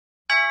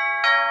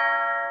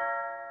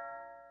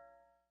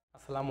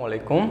আসসালামু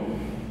আলাইকুম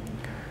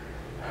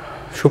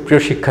সুপ্রিয়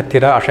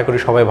শিক্ষার্থীরা, আশা করি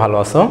সবাই ভালো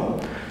আছো।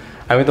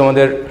 আমি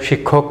তোমাদের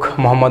শিক্ষক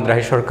মোহাম্মদ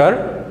রাহি সরকার,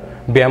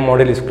 BM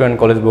model school and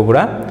college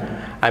Bogura.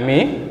 আমি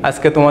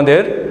আজকে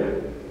তোমাদের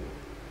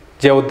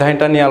যে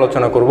অধ্যায়টা নিয়ে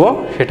আলোচনা করব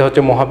সেটা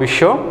হচ্ছে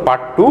মহাবিশ্ব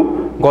পার্ট 2।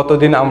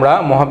 গতদিন আমরা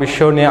মহাবিশ্ব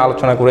নিয়ে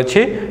আলোচনা করেছি,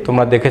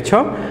 তোমরা দেখেছো।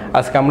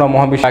 আজকে আমরা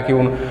মহাবিশ্ব কি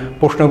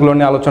প্রশ্নগুলো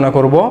নিয়ে আলোচনা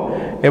করব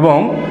এবং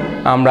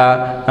আমরা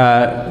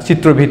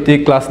চিত্রভিত্তিক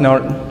ক্লাস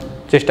নেওয়ার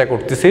চেষ্টা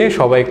করতেছি।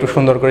 সবাই একটু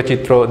সুন্দর করে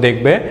চিত্র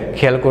দেখবে,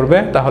 খেয়াল করবে,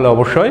 তাহলে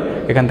অবশ্যই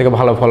এখান থেকে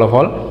ভালো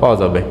ফলাফল পাওয়া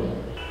যাবে।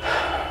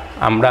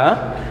 আমরা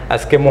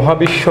আজকে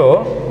মহাবিশ্ব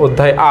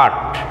অধ্যায় 8,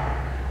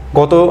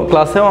 গত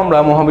ক্লাসেও আমরা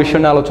মহাবিশ্ব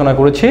নিয়ে আলোচনা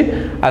করেছি।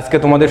 আজকে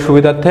তোমাদের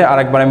সুবিধার্থে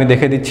আরেকবার আমি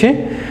দেখে দিচ্ছি।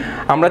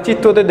 আমরা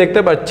চিত্রতে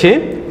দেখতে পাচ্ছি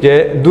যে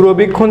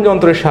দূরবীক্ষণ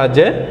যন্ত্রের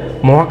সাহায্যে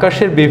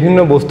মহাকাশের বিভিন্ন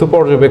বস্তু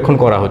পর্যবেক্ষণ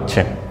করা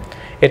হচ্ছে।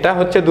 এটা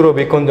হচ্ছে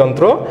দূরবীক্ষণ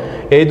যন্ত্র।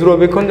 এই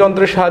দূরবীক্ষণ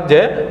যন্ত্রের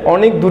সাহায্যে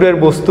অনেক দূরের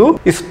বস্তু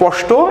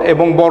স্পষ্ট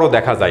এবং বড়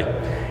দেখা যায়।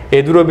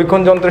 এই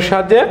দূরবীক্ষণ যন্ত্রের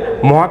সাহায্যে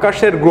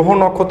মহাকাশের গ্রহ,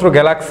 নক্ষত্র,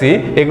 গ্যালাক্সি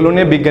এগুলো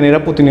নিয়ে বিজ্ঞানীরা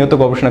প্রতিনিয়ত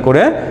গবেষণা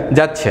করে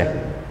যাচ্ছে।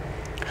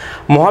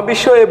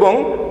 মহাবিশ্ব এবং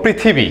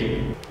পৃথিবী,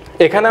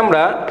 এখানে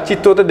আমরা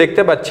চিত্রতে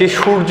দেখতে পাচ্ছি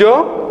সূর্য,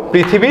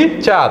 পৃথিবী,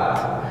 চাঁদ।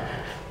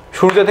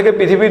 সূর্য থেকে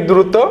পৃথিবীর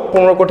দূরত্ব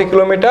 15 কোটি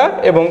কিলোমিটার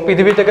এবং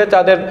পৃথিবী থেকে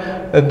চাঁদের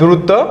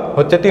দূরত্ব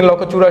হচ্ছে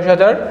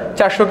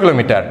 3,84,400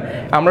 কিলোমিটার।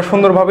 আমরা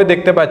সুন্দরভাবে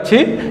দেখতে পাচ্ছি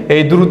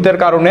এই দূরত্বের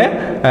কারণে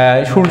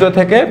সূর্য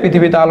থেকে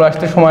পৃথিবীতে আলো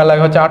আসতে সময়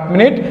লাগে হচ্ছে 8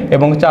 মিনিট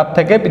এবং চাঁদ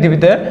থেকে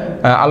পৃথিবীতে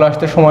আলো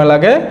আসতে সময়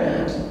লাগে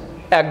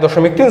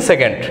 1.3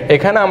 সেকেন্ড।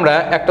 এখানে আমরা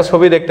একটা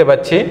ছবি দেখতে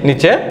পাচ্ছি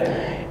নিচে।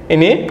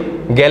 ইনি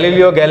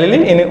গ্যালিলি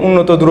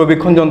উন্নত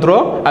দূরবীক্ষণ যন্ত্র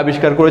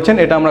আবিষ্কার করেছেন।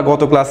 এটা আমরা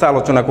গত ক্লাসে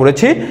আলোচনা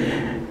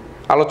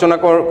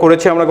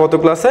করেছি আমরা গত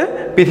ক্লাসে।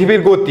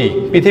 পৃথিবীর গতি,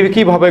 পৃথিবী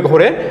কিভাবে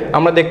ঘোরে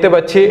আমরা দেখতে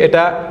পাচ্ছি।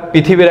 এটা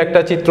পৃথিবীর একটা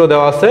চিত্র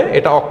দেওয়া আছে।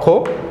 এটা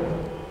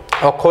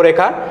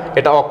অক্ষরেখা,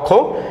 এটা অক্ষ।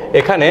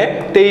 এখানে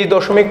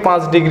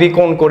 23.5 ডিগ্রি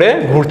কোণ করে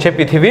ঘুরছে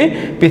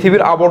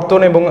পৃথিবীর আবর্তন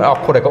এবং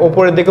অক্ষরেখা।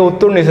 উপরের দিকে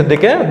উত্তর, নিচের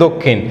দিকে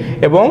দক্ষিণ,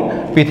 এবং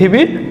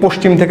পৃথিবী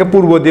পশ্চিম থেকে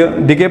পূর্ব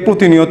দিকে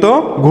প্রতিনিয়ত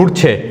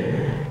ঘুরছে।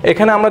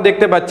 এখানে আমরা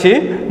দেখতে পাচ্ছি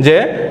যে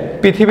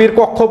পৃথিবীর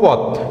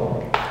কক্ষপথ,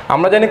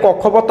 আমরা জানি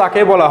কক্ষপথ তাকে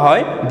বলা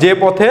হয় যে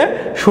পথে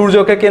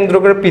সূর্যকে কেন্দ্র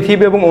করে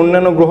পৃথিবী এবং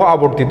অন্যান্য গ্রহ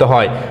আবর্তিত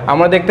হয়।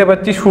 আমরা দেখতে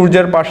পাচ্ছি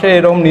সূর্যের পাশে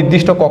এরকম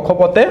নির্দিষ্ট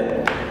কক্ষপথে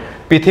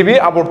পৃথিবী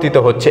আবর্তিত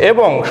হচ্ছে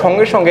এবং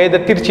সঙ্গে সঙ্গে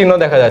এদের তীর চিহ্ন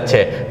দেখা যাচ্ছে।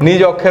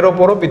 নিজ অক্ষের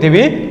ওপরও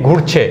পৃথিবী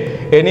ঘুরছে।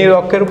 এই নিজ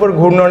অক্ষের উপর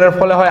ঘূর্ণনের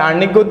ফলে হয়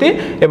আহ্নিক গতি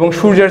এবং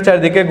সূর্যের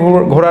চারদিকে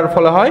ঘোরার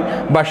ফলে হয়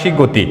বার্ষিক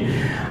গতি।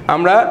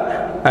 আমরা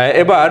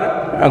এবার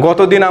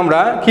গতদিন আমরা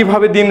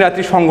কিভাবে দিন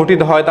রাত্রি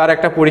সংঘটিত হয় তার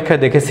একটা পরীক্ষা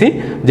দেখেছি,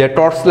 যে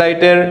টর্চ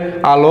লাইটের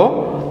আলো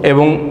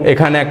এবং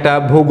এখানে একটা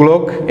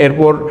ভূগোলক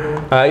এরপর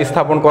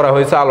স্থাপন করা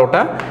হয়েছে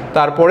আলোটা।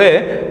 তারপরে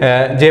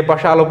যে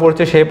পাশে আলো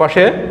পড়ছে সেই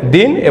পাশে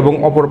দিন এবং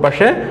অপর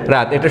পাশে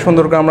রাত। এটা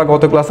সুন্দর করে আমরা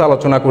গত ক্লাসে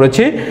আলোচনা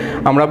করেছি।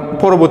 আমরা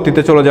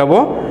পরবর্তীতে চলে যাব।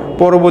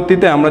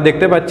 পরবর্তীতে আমরা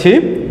দেখতে পাচ্ছি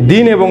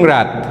দিন এবং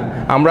রাত।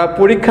 আমরা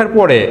পরীক্ষার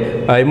পরে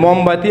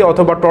মোমবাতি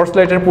অথবা টর্চ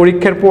লাইটের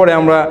পরীক্ষার পরে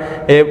আমরা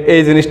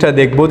এই জিনিসটা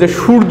দেখব যে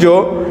সূর্য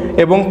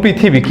এবং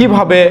পৃথিবী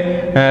কিভাবে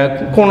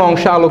কোন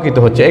অংশে আলোকিত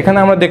হচ্ছে। এখানে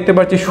আমরা দেখতে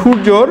পাচ্ছি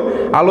সূর্যর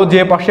আলো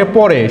যে পাশে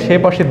পড়ে সেই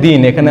পাশে দিন,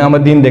 এখানে আমরা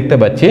দিন দেখতে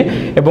পাচ্ছি,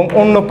 এবং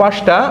অন্য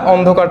পাশটা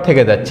অন্ধকার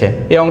থেকে যাচ্ছে।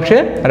 এই অংশে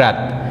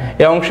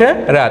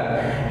রাত।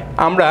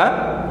 আমরা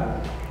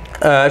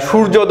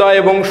সূর্যোদয়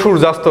এবং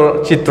সূর্যাস্ত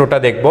চিত্রটা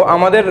দেখব।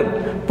 আমাদের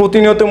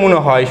প্রতিনিয়ত মনে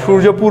হয়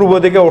সূর্য পূর্ব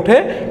দিকে ওঠে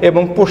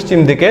এবং পশ্চিম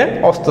দিকে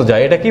অস্ত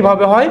যায়। এটা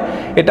কিভাবে হয়?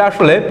 এটা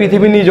আসলে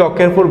পৃথিবী নিজ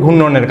অক্ষের উপর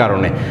ঘূর্ণনের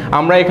কারণে।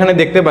 আমরা এখানে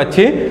দেখতে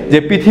পাচ্ছি যে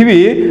পৃথিবী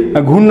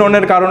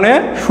ঘূর্ণনের কারণে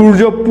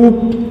সূর্য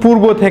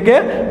পূর্ব থেকে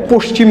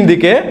পশ্চিম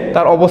দিকে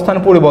তার অবস্থান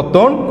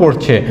পরিবর্তন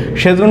করছে।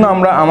 সেজন্য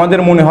আমাদের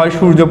মনে হয়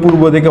সূর্য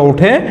পূর্ব দিকে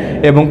ওঠে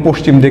এবং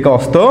পশ্চিম দিকে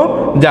অস্ত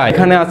যায়।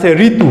 এখানে আছে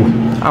ঋতু।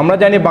 আমরা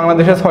জানি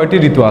বাংলাদেশে 6টি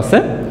ঋতু আছে: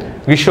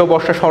 গ্রীষ্ম,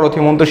 বর্ষা, শরৎ,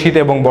 হেমন্ত, শীত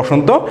এবং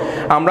বসন্ত।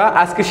 আমরা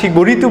আজকে শিখব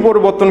ঋতু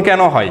পরিবর্তন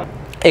কেন হয়।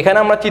 এখানে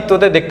আমরা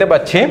চিত্রতে দেখতে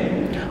পাচ্ছি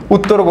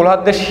উত্তর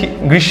গোলার্ধে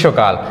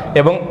গ্রীষ্মকাল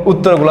এবং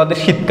উত্তর গোলার্ধে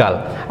শীতকাল।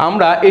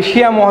 আমরা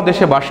এশিয়া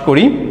মহাদেশে বাস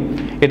করি,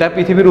 এটা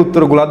পৃথিবীর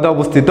উত্তর গোলার্ধে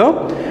অবস্থিত।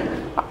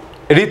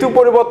 ঋতু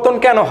পরিবর্তন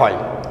কেন হয়?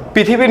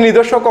 পৃথিবীর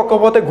নিজস্ব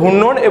কক্ষপথে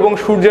ঘূর্ণন এবং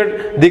সূর্যের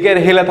দিকের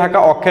হেলে থাকা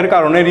অক্ষের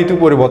কারণে ঋতু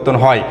পরিবর্তন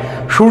হয়।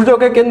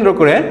 সূর্যকে কেন্দ্র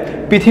করে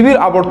পৃথিবীর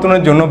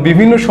আবর্তনের জন্য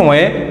বিভিন্ন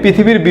সময়ে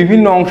পৃথিবীর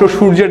বিভিন্ন অংশ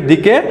সূর্যের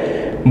দিকে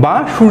বা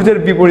সূর্যের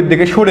বিপরীত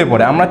দিকে সরে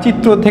পড়ে। আমরা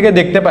চিত্র থেকে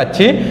দেখতে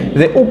পাচ্ছি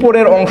যে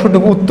উপরের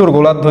অংশটুকু উত্তর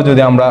গোলার্ধ,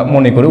 যদি আমরা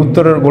মনে করি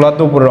উত্তরের গোলার্ধ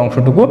উপরের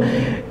অংশটুকু,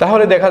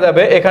 তাহলে দেখা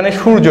যাবে এখানে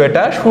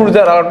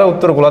সূর্যের আলোটা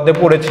উত্তর গোলার্ধে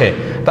পড়েছে।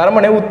 তার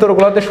মানে উত্তর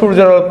গোলার্ধে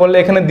সূর্যের আলো পড়লে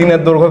এখানে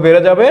দিনের দৈর্ঘ্য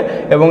বেড়ে যাবে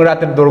এবং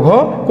রাতের দৈর্ঘ্য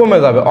কমে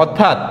যাবে।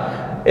 অর্থাৎ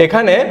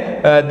এখানে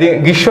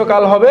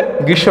গ্রীষ্মকাল হবে।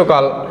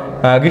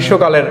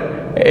 গ্রীষ্মকালের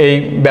এই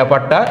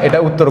ব্যাপারটা এটা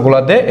উত্তর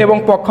গোলার্ধে। এবং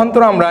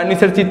পক্ষান্তর আমরা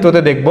নিচের চিত্রতে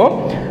দেখব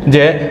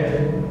যে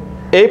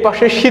এই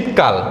পাশে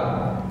শীতকাল।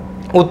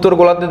 উত্তর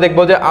গোলার্ধে দেখব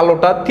যে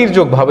আলোটা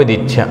তির্যকভাবে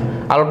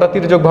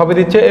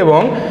দিচ্ছে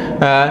এবং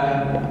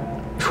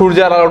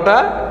সূর্যের আলোটা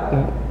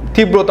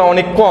তীব্রতা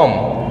অনেক কম।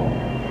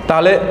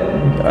 তাহলে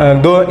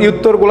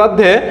উত্তর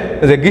গোলার্ধে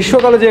যে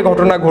গ্রীষ্মকালে যে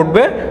ঘটনা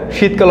ঘটবে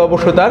শীতকালে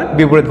অবশ্যই তার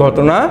বিপরীত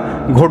ঘটনা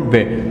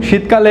ঘটবে।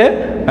 শীতকালে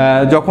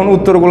যখন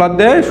উত্তর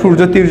গোলার্ধে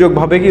সূর্য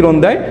তির্যকভাবে কিরণ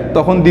দেয়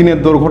তখন দিনের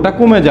দৈর্ঘ্যটা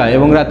কমে যায়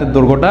এবং রাতের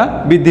দৈর্ঘ্যটা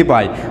বৃদ্ধি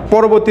পায়।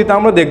 পরবর্তীতে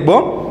আমরা দেখব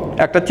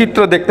একটা চিত্র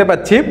দেখতে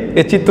পাচ্ছি,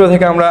 এই চিত্র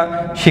থেকে আমরা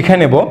শিখে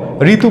নেব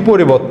ঋতু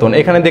পরিবর্তন।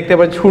 এখানে দেখতে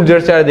পাচ্ছি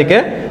সূর্যের চারিদিকে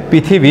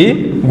পৃথিবী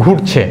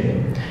ঘুরছে।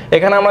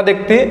 এখানে আমরা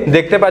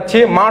দেখতে পাচ্ছি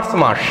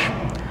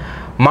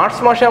মার্চ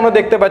মাসে আমরা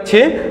দেখতে পাচ্ছি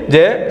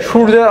যে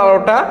সূর্যের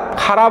আলোটা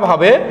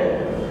খারাপভাবে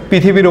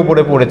পৃথিবীর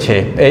উপরে পড়েছে,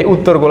 এই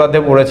উত্তর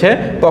গোলার্ধে পড়েছে,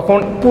 তখন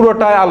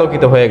পুরোটাই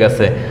আলোকিত হয়ে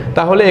গেছে।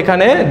 তাহলে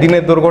এখানে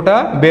দিনের দৈর্ঘ্যটা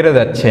বেড়ে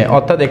যাচ্ছে,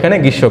 অর্থাৎ এখানে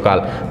গ্রীষ্মকাল।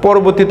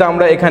 পরবর্তীতে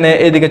আমরা এখানে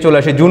এদিকে চলে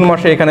আসি, জুন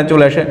মাসে এখানে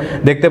চলে আসে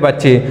দেখতে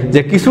পাচ্ছি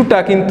যে কিছুটা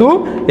কিন্তু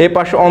এ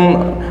পাশে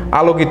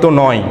আলোকিত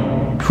নয়,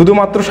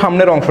 শুধুমাত্র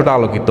সামনের অংশটা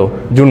আলোকিত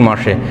জুন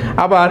মাসে।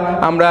 আবার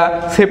আমরা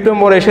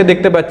সেপ্টেম্বরে এসে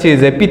দেখতে পাচ্ছি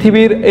যে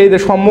পৃথিবীর এই যে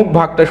সম্মুখ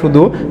ভাগটা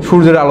শুধু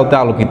সূর্যের আলোতে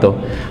আলোকিত।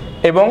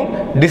 এবং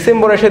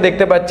ডিসেম্বরে এসে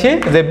দেখতে পাচ্ছি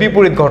যে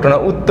বিপরীত ঘটনা,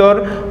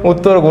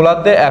 উত্তর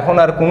গোলার্ধে এখন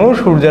আর কোনো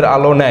সূর্যের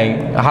আলো নেই,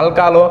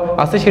 হালকা আলো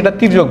আছে সেটা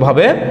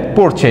তির্যকভাবে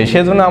পড়ছে।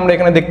 সেজন্য আমরা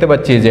এখানে দেখতে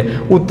পাচ্ছি যে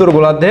উত্তর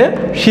গোলার্ধে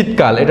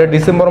শীতকাল, এটা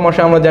ডিসেম্বর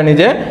মাসে আমরা জানি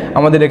যে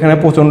আমাদের এখানে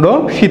প্রচণ্ড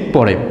শীত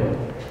পড়ে।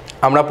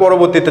 আমরা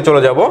পরবর্তীতে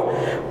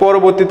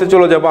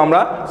চলে যাব আমরা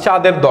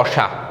চাঁদের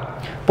দশা।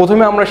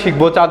 প্রথমে আমরা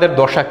শিখব চাঁদের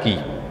দশা কি।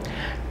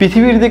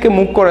 পৃথিবীর দিকে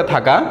মুখ করে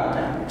থাকা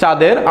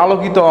চাঁদের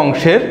আলোকিত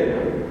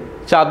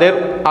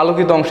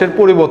অংশের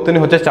পরিবর্তনই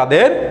হচ্ছে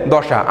চাঁদের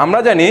দশা। আমরা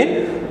জানি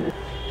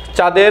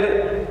চাঁদের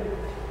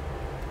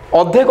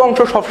অর্ধেক অংশ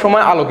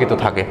সবসময় আলোকিত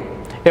থাকে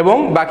এবং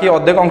বাকি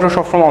অর্ধেক অংশ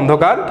সবসময়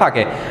অন্ধকার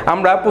থাকে।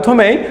 আমরা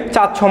প্রথমেই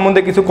চাঁদ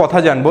সম্বন্ধে কিছু কথা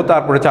জানবো,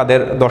 তারপরে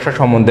চাঁদের দশা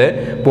সম্বন্ধে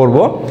পড়ব।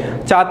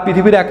 চাঁদ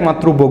পৃথিবীর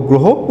একমাত্র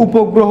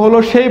উপগ্রহ হলো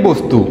সেই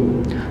বস্তু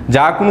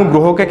যা কোনো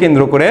গ্রহকে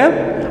কেন্দ্র করে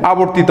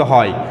আবর্তিত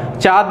হয়।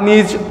 চাঁদ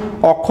নিজ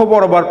অক্ষ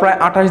বরাবর প্রায়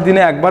 28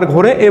 দিনে একবার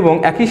ঘোরে এবং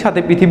একই সাথে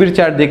পৃথিবীর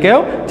চারদিকেও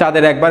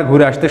চাঁদের একবার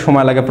ঘুরে আসতে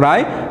সময় লাগে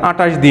প্রায়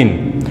 28 দিন।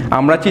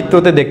 আমরা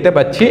চিত্রতে দেখতে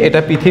পাচ্ছি এটা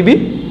পৃথিবী,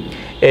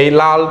 এই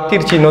লাল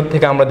তীর চিহ্ন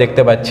থেকে আমরা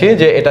দেখতে পাচ্ছি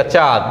যে এটা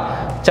চাঁদ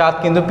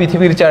কিন্তু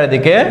পৃথিবীর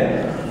চারিদিকে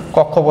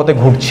কক্ষপথে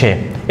ঘুরছে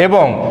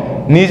এবং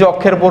নিজ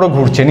অক্ষের পরও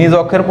ঘুরছে। নিজ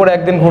অক্ষের পরে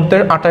একদিন ঘুরতে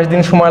 28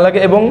 দিন সময় লাগে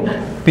এবং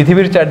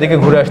পৃথিবীর চারদিকে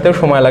ঘুরে আসতেও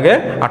সময় লাগে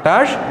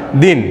 28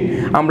 দিন।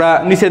 আমরা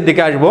নিচের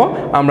দিকে আসব,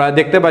 আমরা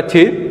দেখতে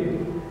পাচ্ছি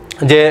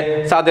যে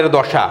চাঁদের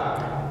দশা,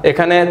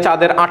 এখানে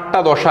চাঁদের 8টা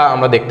দশা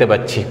আমরা দেখতে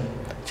পাচ্ছি,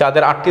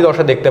 চাঁদের 8টি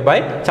দশা দেখতে পাই।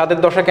 চাঁদের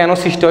দশা কেন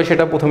সৃষ্টি হয়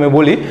সেটা প্রথমে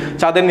বলি।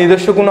 চাঁদের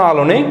নিজস্ব কোনো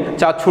আলো নেই,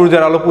 চাঁদ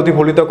সূর্যের আলো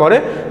প্রতিফলিত করে।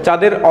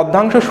 চাঁদের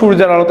অর্ধাংশ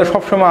সূর্যের আলোতে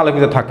সবসময়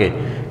আলোকিত থাকে,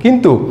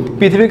 কিন্তু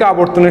পৃথিবীকে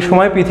আবর্তনের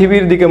সময়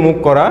পৃথিবীর দিকে মুখ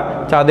করা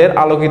চাঁদের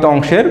আলোকিত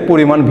অংশের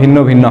পরিমাণ ভিন্ন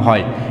ভিন্ন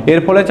হয়। এর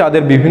ফলে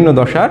চাঁদের বিভিন্ন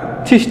দশার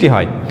সৃষ্টি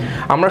হয়।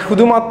 আমরা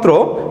শুধুমাত্র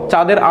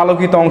চাঁদের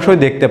আলোকিত অংশই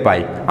দেখতে পাই।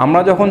 আমরা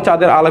যখন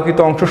চাঁদের আলোকিত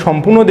অংশ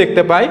সম্পূর্ণ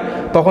দেখতে পাই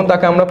তখন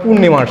তাকে আমরা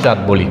পূর্ণিমার চাঁদ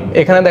বলি।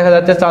 এখানে দেখা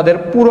যাচ্ছে চাঁদের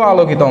পুরো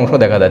আলোকিত অংশ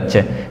দেখা যাচ্ছে,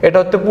 এটা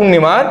হচ্ছে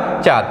পূর্ণিমার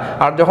চাঁদ।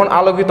 আর যখন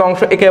আলোকিত অংশ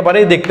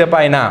একেবারেই দেখতে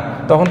পাই না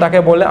তখন তাকে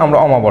বলে আমরা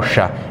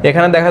অমাবস্যা।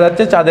 এখানে দেখা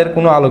যাচ্ছে চাঁদের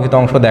কোনো আলোকিত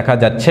অংশ দেখা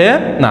যাচ্ছে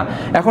না।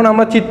 এখন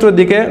আমরা চিত্রের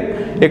দিকে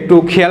একটু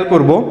খেয়াল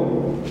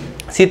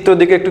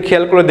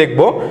করে দেখব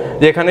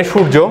যে এখানে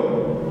সূর্য,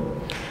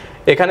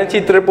 এখানে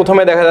চিত্রের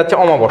প্রথমে দেখা যাচ্ছে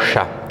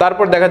অমাবস্যা,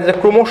 তারপর দেখা যাচ্ছে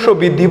ক্রমশ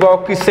বৃদ্ধি পাওয়া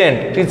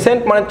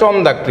ক্রিসেন্ট মানে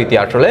চন্দ্রাকৃতি,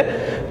 আসলে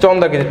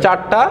চন্দ্রাকৃতি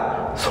 4টা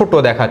ছোট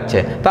দেখাচ্ছে।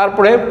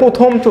 তারপরে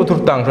প্রথম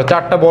চতুর্থাংশ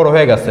 4টা বড়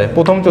হয়ে গেছে,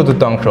 প্রথম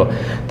চতুর্থাংশ।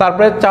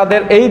 তারপরে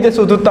চাঁদের এই যে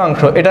চতুর্থাংশ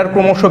এটার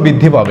ক্রমশ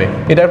বৃদ্ধি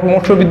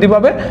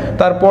পাবে,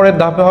 তারপরে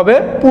ধাপে হবে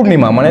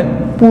পূর্ণিমা, মানে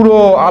পুরো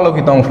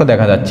আলোকিত অংশ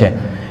দেখা যাচ্ছে।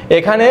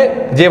 এখানে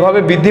যেভাবে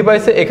বৃদ্ধি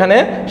পাইছে এখানে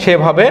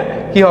সেভাবে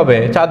কি হবে,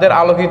 চাঁদের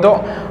আলোকিত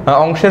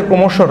অংশের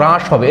ক্রমশ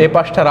হ্রাস হবে, এই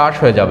পাশটা হ্রাস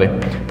হয়ে যাবে।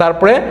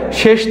 তারপরে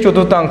শেষ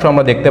চতুর্থাংশ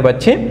আমরা দেখতে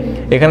পাচ্ছি,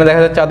 এখানে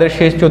দেখা যাচ্ছে চাঁদের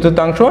শেষ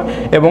চতুর্থাংশ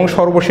এবং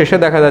সর্বশেষে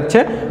দেখা যাচ্ছে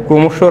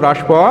ক্রমশ হ্রাস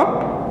পাওয়া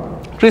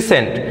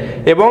ক্রিসেন্ট,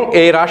 এবং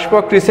এই হ্রাস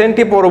পাওয়া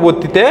ক্রিসেন্টই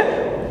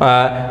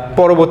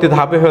পরবর্তী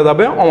ধাপে হয়ে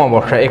যাবে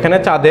অমাবস্যা। এখানে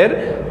চাঁদের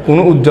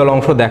কোনো উজ্জ্বল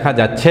অংশ দেখা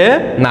যাচ্ছে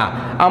না।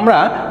 আমরা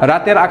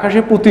রাতের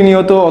আকাশে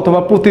প্রতিনিয়ত অথবা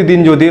প্রতিদিন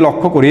যদি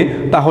লক্ষ্য করি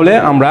তাহলে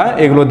আমরা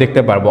এগুলো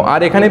দেখতে পারবো। আর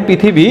এখানে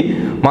পৃথিবী,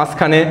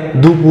 মাঝখানে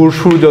দুপুর,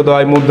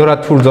 সূর্যোদয়, মধ্যরাত,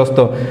 সূর্যাস্ত।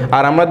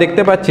 আর আমরা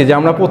দেখতে পাচ্ছি যে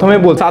আমরা প্রথমে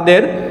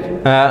চাঁদের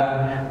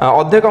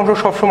অর্ধেক অংশ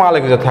সবসময়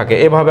আলোকিত থাকে,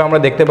 এভাবে আমরা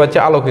দেখতে পাচ্ছি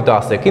আলোকিত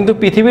আছে, কিন্তু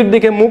পৃথিবীর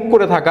দিকে মুখ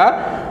করে থাকা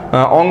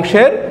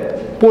অংশের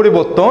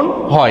পরিবর্তন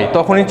হয়,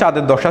 তখনই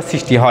চাঁদের দশার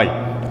সৃষ্টি হয়।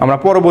 আমরা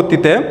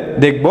পরবর্তীতে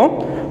দেখব।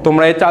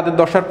 তোমরা এই চাঁদের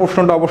দশার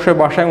প্রশ্নটা অবশ্যই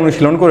বাসায়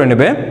অনুশীলন করে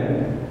নেবে।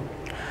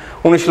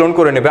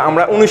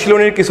 আমরা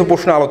অনুশীলনের কিছু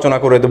প্রশ্ন আলোচনা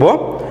করে দেব।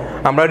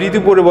 আমরা ঋতু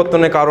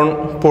পরিবর্তনের কারণ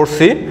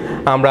পড়ছি,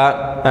 আমরা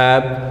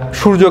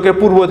সূর্যকে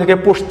পূর্ব থেকে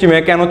পশ্চিমে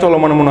কেন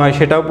চলমান মনে হয়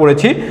সেটাও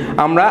পড়েছি।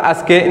 আমরা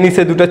আজকে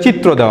নিচে দুটো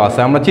চিত্র দেওয়া আছে,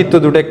 আমরা চিত্র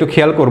দুটো একটু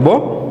খেয়াল করব।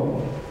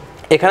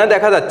 এখানে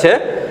দেখা যাচ্ছে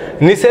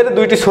নিচের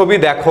দুইটি ছবি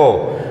দেখো,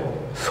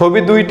 ছবি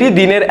দুইটি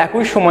দিনের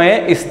একই সময়ে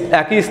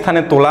একই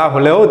স্থানে তোলা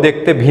হলেও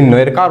দেখতে ভিন্ন,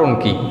 এর কারণ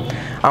কি?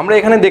 আমরা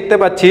এখানে দেখতে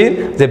পাচ্ছি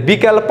যে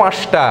বিকাল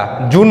 5টা,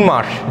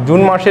 জুন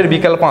মাসের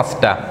বিকাল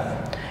 5টা,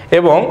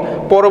 এবং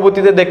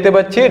পরবর্তীতে দেখতে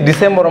পাচ্ছি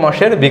ডিসেম্বর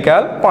মাসের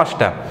বিকাল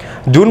 5টা।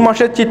 জুন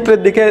মাসের চিত্রের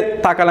দিকে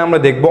তাকালে আমরা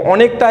দেখব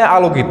অনেকটাই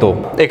আলোকিত।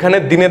 এখানে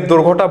দিনের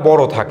দৈর্ঘ্যটা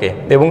বড় থাকে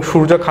এবং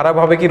সূর্য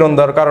খারাপভাবে কিরণ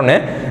দেওয়ার কারণে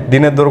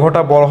দিনের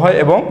দৈর্ঘ্যটা বড় হয়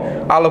এবং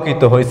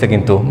আলোকিত হয়েছে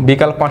কিন্তু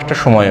বিকাল 5টার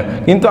সময়।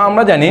 কিন্তু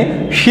আমরা জানি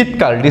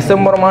শীতকাল,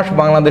 ডিসেম্বর মাস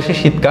বাংলাদেশে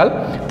শীতকাল,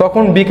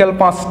 তখন বিকাল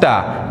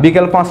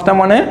 5টা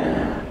মানে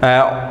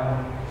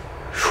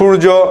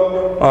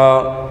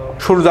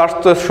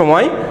সূর্যাস্তের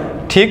সময়,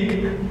 ঠিক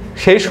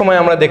সেই সময়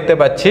আমরা দেখতে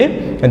পাচ্ছি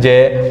যে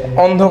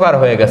অন্ধকার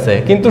হয়ে গেছে,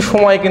 কিন্তু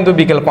সময় কিন্তু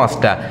বিকেল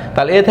 5টা।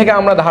 তাহলে এ থেকে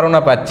আমরা ধারণা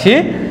পাচ্ছি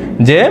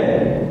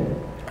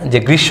যে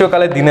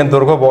গ্রীষ্মকালে দিনের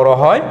দৈর্ঘ্য বড়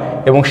হয়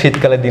এবং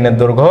শীতকালে দিনের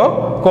দৈর্ঘ্য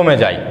কমে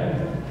যায়,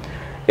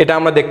 এটা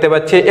আমরা দেখতে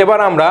পাচ্ছি। এবার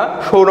আমরা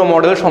সৌর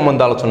মডেল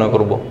সম্বন্ধে আলোচনা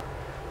করব।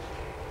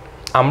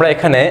 আমরা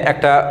এখানে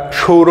একটা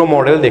সৌর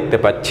মডেল দেখতে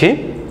পাচ্ছি।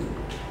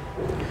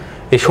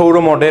 এই সৌর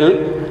মডেল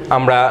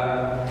আমরা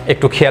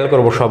একটু খেয়াল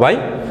করব সবাই।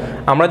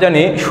 আমরা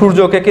জানি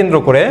সূর্যকে কেন্দ্র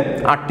করে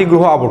 8টি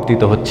গ্রহ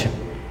আবর্তিত হচ্ছে,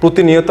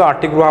 প্রতিনিয়ত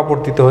 8টি গ্রহ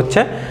আবর্তিত হচ্ছে।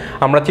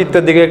 আমরা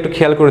চিত্রের দিকে একটু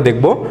খেয়াল করে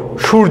দেখব।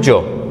 সূর্য,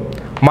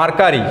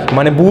 মার্কারি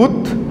মানে বুধ,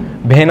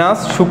 ভেনাস,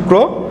 শুক্র,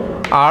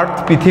 আর্থ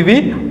পৃথিবী,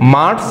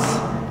 মার্স,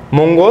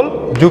 মঙ্গল,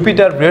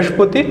 জুপিটার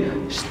বৃহস্পতি,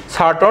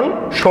 স্যাটার্ন,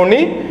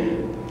 শনি,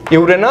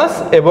 ইউরেনাস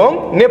এবং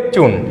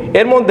নেপচুন।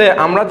 এর মধ্যে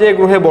আমরা যে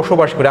গ্রহে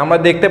বসবাস করি, আমরা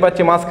দেখতে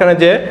পাচ্ছি মাঝখানে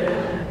যে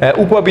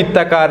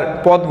উপবৃত্তাকার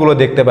পথগুলো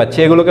দেখতে পাচ্ছি,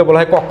 এগুলোকে বলা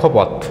হয়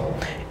কক্ষপথ।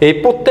 এই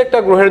প্রত্যেকটা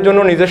গ্রহের জন্য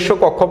নিজস্ব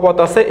কক্ষপথ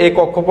আছে। এই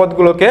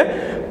কক্ষপথগুলোকে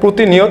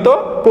প্রতিনিয়ত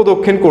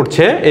প্রদক্ষিণ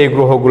করছে এই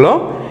গ্রহগুলো,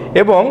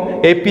 এবং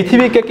এই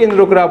পৃথিবীকে কেন্দ্র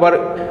করে আবার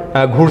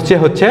ঘুরছে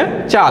হচ্ছে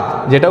চাঁদ,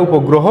 যেটা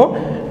উপগ্রহ।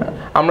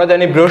 আমরা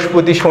জানি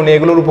বৃহস্পতি, শনি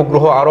এগুলোর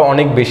উপগ্রহ আরও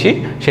অনেক বেশি,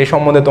 সেই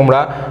সম্বন্ধে তোমরা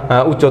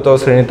উচ্চতর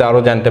শ্রেণীতে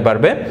আরও জানতে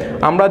পারবে।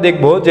 আমরা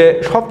দেখব যে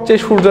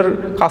সবচেয়ে সূর্যের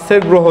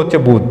কাছের গ্রহ হচ্ছে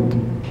বুধ,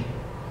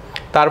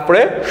 তারপরে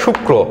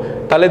শুক্র।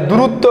 তাহলে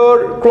দূরত্বর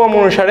ক্রম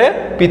অনুসারে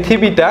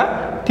পৃথিবীটা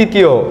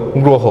তৃতীয়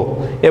গ্রহ,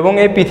 এবং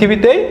এই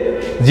পৃথিবীতেই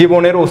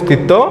জীবনের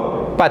অস্তিত্ব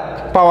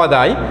পাওয়া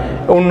যায়,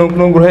 অন্য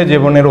কোনো গ্রহে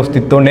জীবনের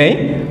অস্তিত্ব নেই।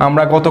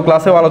 আমরা গত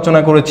ক্লাসেও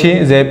আলোচনা করেছি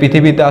যে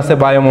পৃথিবীতে আছে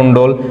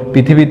বায়ুমণ্ডল,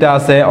 পৃথিবীতে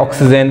আছে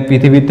অক্সিজেন,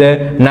 পৃথিবীতে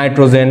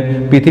নাইট্রোজেন,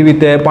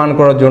 পৃথিবীতে পান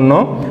করার জন্য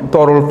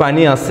তরল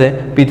পানি আছে,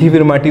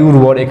 পৃথিবীর মাটি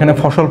উর্বর, এখানে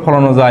ফসল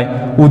ফলানো যায়,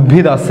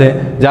 উদ্ভিদ আছে,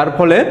 যার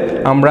ফলে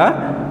আমরা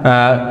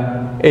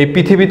এই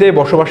পৃথিবীতেই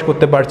বসবাস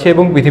করতে পারছি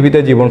এবং পৃথিবীতে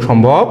জীবন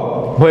সম্ভব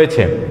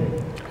হয়েছে।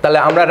 তাহলে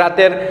আমরা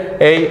রাতের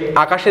এই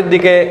আকাশের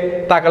দিকে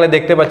তাকালে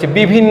দেখতে পাচ্ছি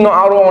বিভিন্ন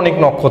আরও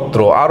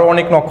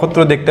অনেক নক্ষত্র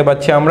দেখতে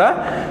পাচ্ছি আমরা।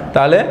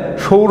 তাহলে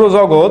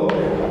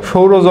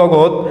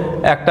সৌরজগৎ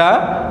একটা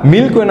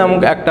মিল্কি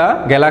নামক একটা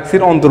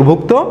গ্যালাক্সির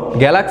অন্তর্ভুক্ত।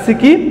 গ্যালাক্সি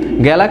কি?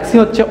 গ্যালাক্সি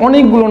হচ্ছে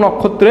অনেকগুলো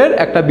নক্ষত্রের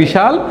একটা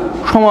বিশাল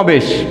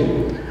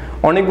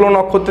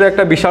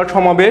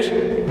সমাবেশ।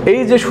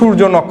 এই যে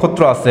সূর্য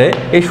নক্ষত্র আছে,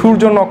 এই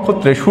সূর্য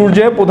নক্ষত্রে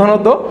সূর্যে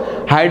প্রধানত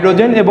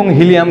হাইড্রোজেন এবং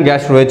হিলিয়াম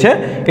গ্যাস রয়েছে।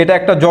 এটা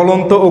একটা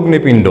জ্বলন্ত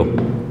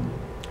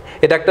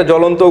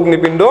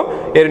অগ্নিপিণ্ড।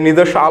 এর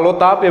নিজস্ব আলো,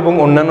 তাপ এবং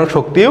অন্যান্য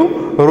শক্তিও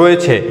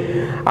রয়েছে।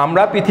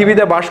 আমরা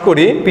পৃথিবীতে বাস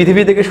করি,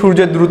 পৃথিবী থেকে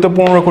সূর্যের দূরত্ব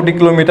 15 কোটি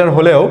কিলোমিটার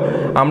হলেও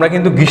আমরা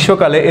কিন্তু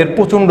গ্রীষ্মকালে এর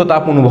প্রচণ্ড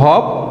তাপ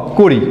অনুভব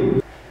করি।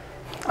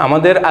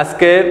 আমাদের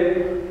আজকে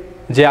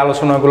যে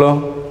আলোচনাগুলো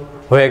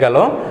হয়ে গেল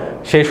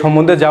সেই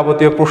সম্বন্ধে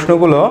যাবতীয়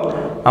প্রশ্নগুলো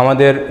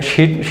আমাদের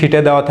শিটে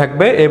দেওয়া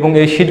থাকবে, এবং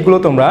এই শিটগুলো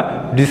তোমরা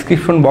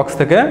ডিসক্রিপশন বক্স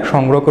থেকে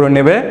সংগ্রহ করে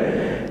নেবে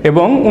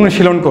এবং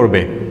অনুশীলন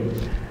করবে।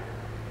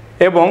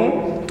 এবং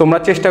তোমরা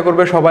চেষ্টা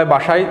করবে সবাই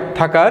বাসায়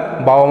থাকার,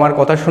 বাবা মার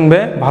কথা শুনবে,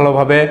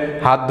 ভালোভাবে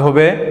হাত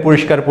ধোবে,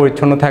 পরিষ্কার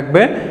পরিচ্ছন্ন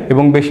থাকবে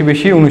এবং বেশি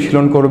বেশি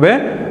অনুশীলন করবে।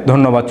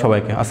 ধন্যবাদ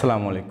সবাইকে।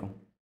 আসসালামু আলাইকুম।